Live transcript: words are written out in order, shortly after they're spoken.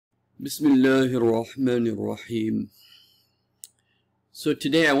Bismillahir Rahmanir Rahim. So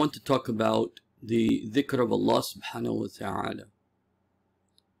today I want to talk about the Zikr of Allah subhanahu wa ta'ala.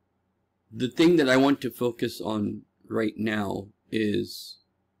 The thing that I want to focus on right now is,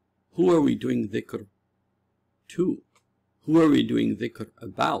 who are we doing Zikr to? Who are we doing Zikr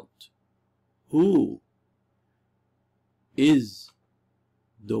about? Who is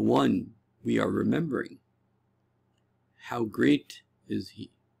the one we are remembering? How great is He?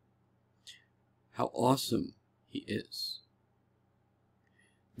 How awesome He is.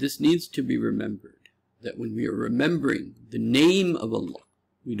 This needs to be remembered, that when we are remembering the name of Allah,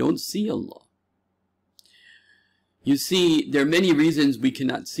 we don't see Allah. You see, there are many reasons we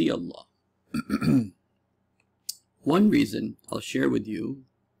cannot see Allah. One reason I'll share with you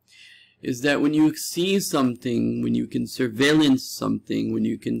is that when you see something, when you can surveillance something, when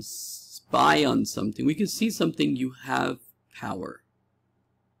you can spy on something, we can see something, you have power.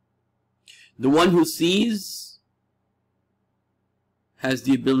 The one who sees has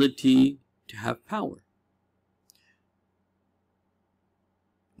the ability to have power.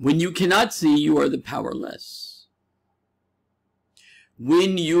 When you cannot see, you are the powerless.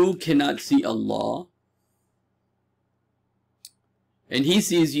 When you cannot see Allah, and He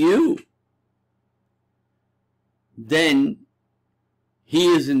sees you, then He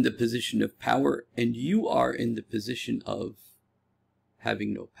is in the position of power, and you are in the position of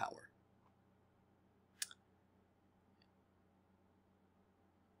having no power.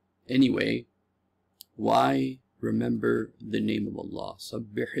 Anyway, why remember the name of Allah?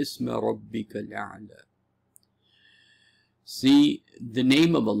 Sabbih isma rabbika al-a'la. See, the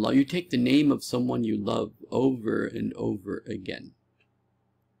name of Allah, you take the name of someone you love over and over again.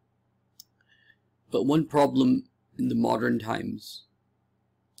 But one problem in the modern times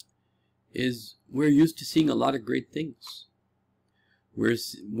is we're used to seeing a lot of great things. We're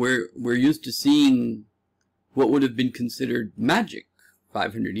used to seeing what would have been considered magic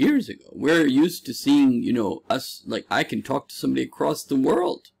 500 years ago. We're used to seeing, us, like I can talk to somebody across the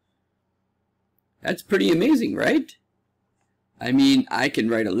world. That's pretty amazing, right? I mean, I can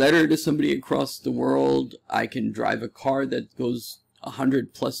write a letter to somebody across the world. I can drive a car that goes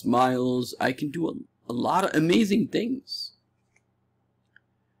 100+ miles. I can do a lot of amazing things.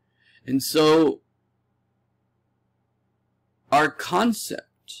 And so, our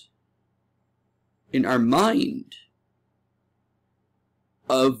concept in our mind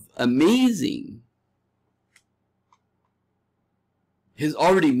of amazing is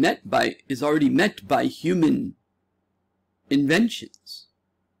already met by human inventions.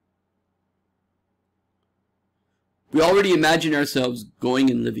 We already imagine ourselves going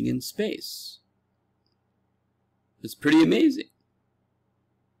and living in space. It's pretty amazing.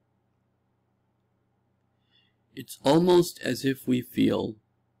 It's almost as if we feel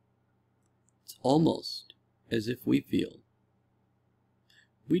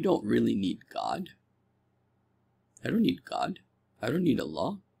we don't really need God. I don't need God. I don't need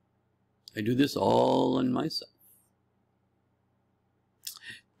Allah. I do this all on myself.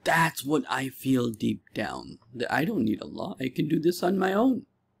 That's what I feel deep down. That I don't need Allah. I can do this on my own.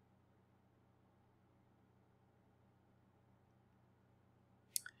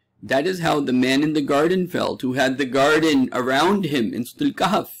 That is how the man in the garden felt, who had the garden around him in Surah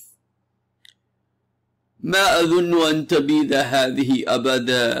Al-Kahf. ما أظن أن تبيد هذه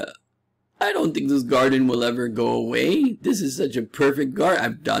أبدا. I don't think this garden will ever go away. This is such a perfect garden.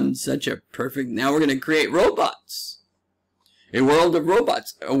 I've done such a perfect... Now we're going to create robots. A world of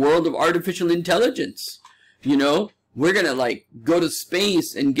robots. A world of artificial intelligence. We're going to go to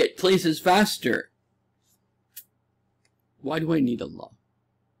space and get places faster. Why do I need Allah?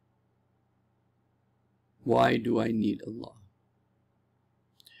 Why do I need Allah?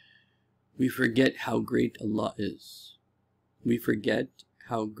 We forget how great Allah is. We forget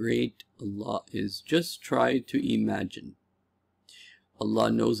how great Allah is. Just try to imagine. Allah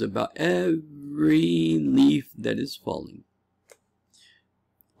knows about every leaf that is falling.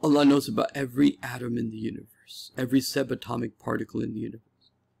 Allah knows about every atom in the universe, every subatomic particle in the universe.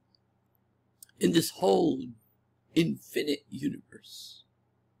 In this whole infinite universe.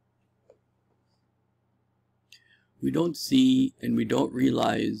 We don't see and we don't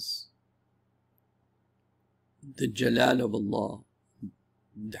realize the jalal of Allah,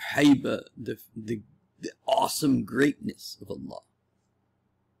 the haiba, the awesome greatness of Allah.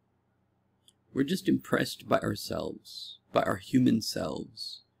 We're just impressed by ourselves, by our human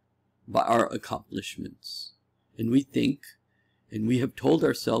selves, by our accomplishments. And we think, and we have told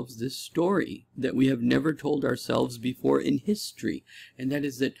ourselves this story that we have never told ourselves before in history. And that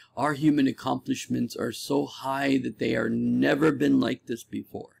is that our human accomplishments are so high that they are never been like this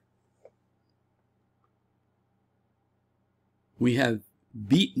before. We have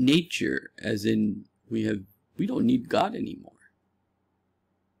beat nature, as in we don't need God anymore.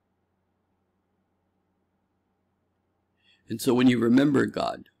 And so when you remember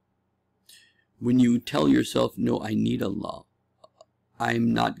God, when you tell yourself, no, I need Allah,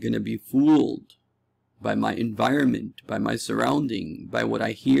 I'm not going to be fooled by my environment, by my surrounding, by what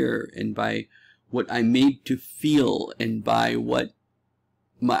I hear, and by what I'm made to feel, and by what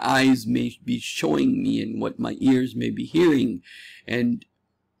my eyes may be showing me, and what my ears may be hearing. And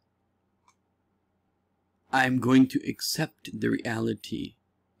I'm going to accept the reality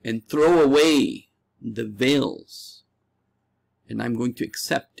and throw away the veils. And I'm going to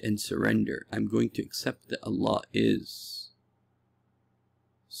accept and surrender. I'm going to accept that Allah is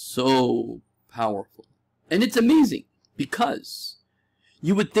so powerful. And it's amazing, because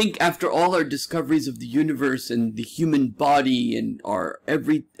you would think after all our discoveries of the universe and the human body and our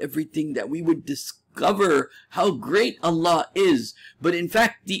everything that we would discover how great Allah is. But in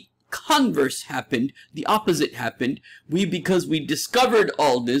fact, the converse happened, the opposite happened. Because we discovered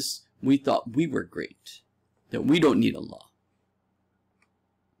all this, we thought we were great, that we don't need Allah.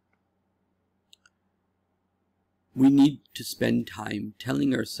 We need to spend time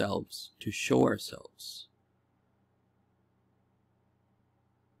telling ourselves, to show ourselves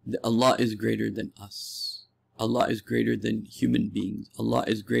that Allah is greater than us. Allah is greater than human beings. Allah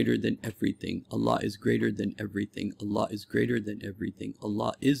is greater than everything. Allah is greater than everything. Allah is greater than everything.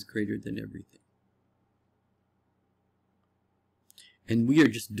 Allah is greater than everything. And we are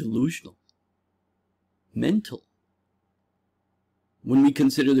just delusional, mental. When we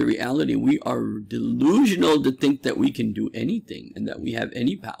consider the reality, we are delusional to think that we can do anything, and that we have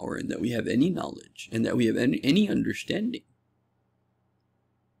any power, and that we have any knowledge, and that we have any understanding.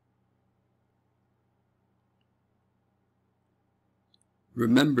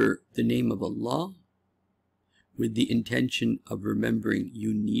 Remember the name of Allah with the intention of remembering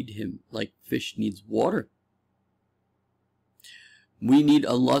you need Him like fish needs water. We need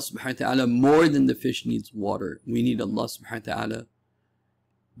Allah subhanahu wa ta'ala more than the fish needs water. We need Allah subhanahu wa ta'ala.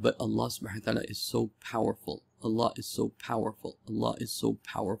 But Allah subhanahu wa ta'ala is so powerful. Allah is so powerful. Allah is so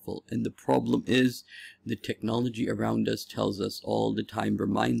powerful. And the problem is the technology around us tells us all the time,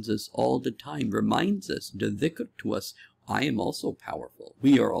 reminds us all the time, reminds us, the dhikr to us, I am also powerful.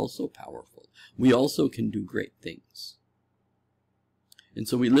 We are also powerful. We also can do great things. And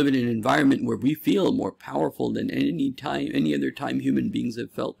so we live in an environment where we feel more powerful than any other time human beings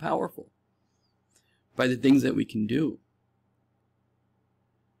have felt powerful by the things that we can do.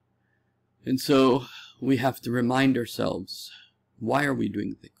 And so we have to remind ourselves, why are we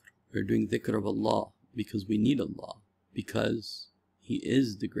doing dhikr? We're doing dhikr of Allah because we need Allah, because He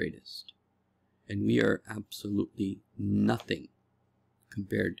is the greatest. And we are absolutely nothing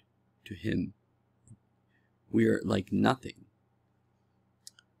compared to Him. We are like nothing.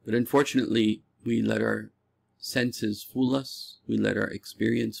 But unfortunately, we let our senses fool us. We let our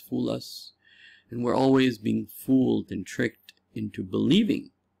experience fool us. And we're always being fooled and tricked into believing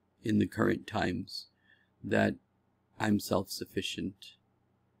in the current times that I'm self-sufficient.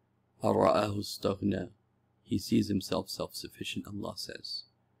 Ara'ahu istaghna. He sees himself self-sufficient, Allah says.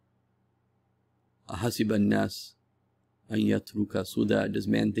 Ahasiba an-nas an yatruka suda. Does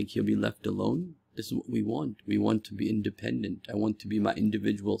man think he'll be left alone? This is what we want. We want to be independent. I want to be my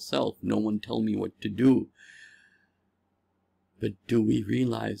individual self. No one tell me what to do. But do we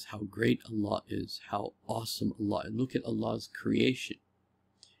realize how great Allah is? How awesome Allah is? Look at Allah's creation.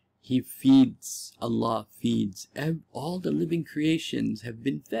 He feeds. Allah feeds. All the living creations have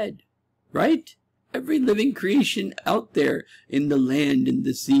been fed. Right? Every living creation out there in the land, in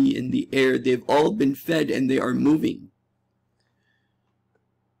the sea, in the air, they've all been fed and they are moving.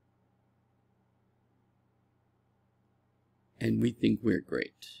 And we think we're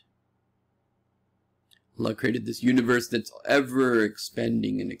great. Allah created this universe that's ever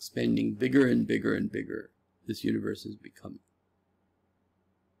expanding and expanding, bigger and bigger and bigger. This universe is becoming.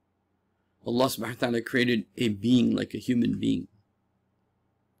 Allah subhanahu wa ta'ala created a being like a human being,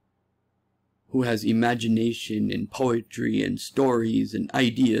 who has imagination and poetry and stories and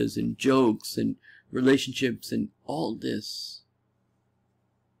ideas and jokes and relationships and all this.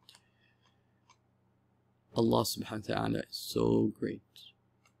 Allah subhanahu wa ta'ala is so great.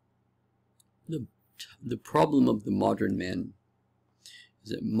 The problem of the modern man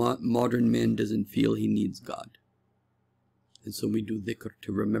is that modern man doesn't feel he needs God. And so we do dhikr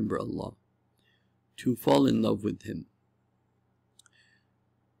to remember Allah, to fall in love with Him,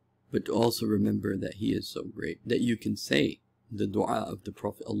 but to also remember that He is so great, that you can say the dua of the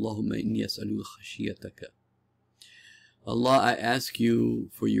Prophet, Allahumma inni as'aluka khashiyataka. Allah, I ask you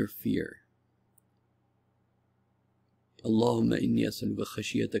for your fear. Allahumma inni as'aluka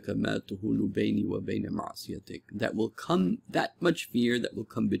khashiyataka ma tuhulu bayni wa bayna ma'asiyatik. That will come, that much fear that will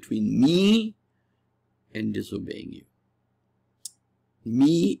come between me and disobeying you.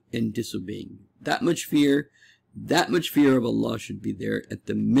 Me and disobeying you. That much fear of Allah should be there at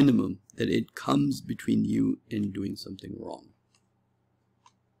the minimum, that it comes between you and doing something wrong.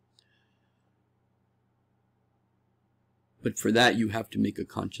 But for that, you have to make a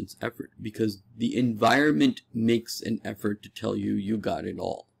conscious effort, because the environment makes an effort to tell you, you got it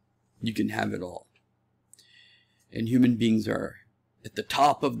all. You can have it all. And human beings are at the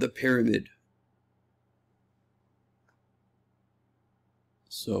top of the pyramid.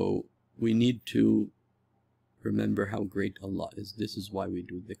 So we need to remember how great Allah is. This is why we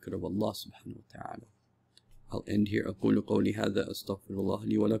do dhikr of Allah subhanahu wa ta'ala. I'll end here. أقول قولي هذا أستغفر الله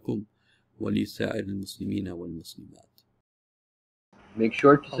لي ولكم ولسائر المسلمين والمسلمات. Make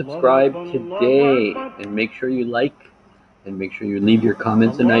sure to subscribe today, and make sure you like, and make sure you leave your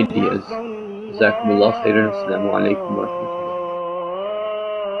comments and ideas. Jazakumullah khairan. Assalamu alaikum wa rahmatullah.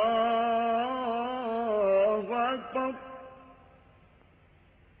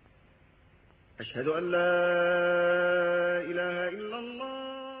 أشهد أن لا إله إلا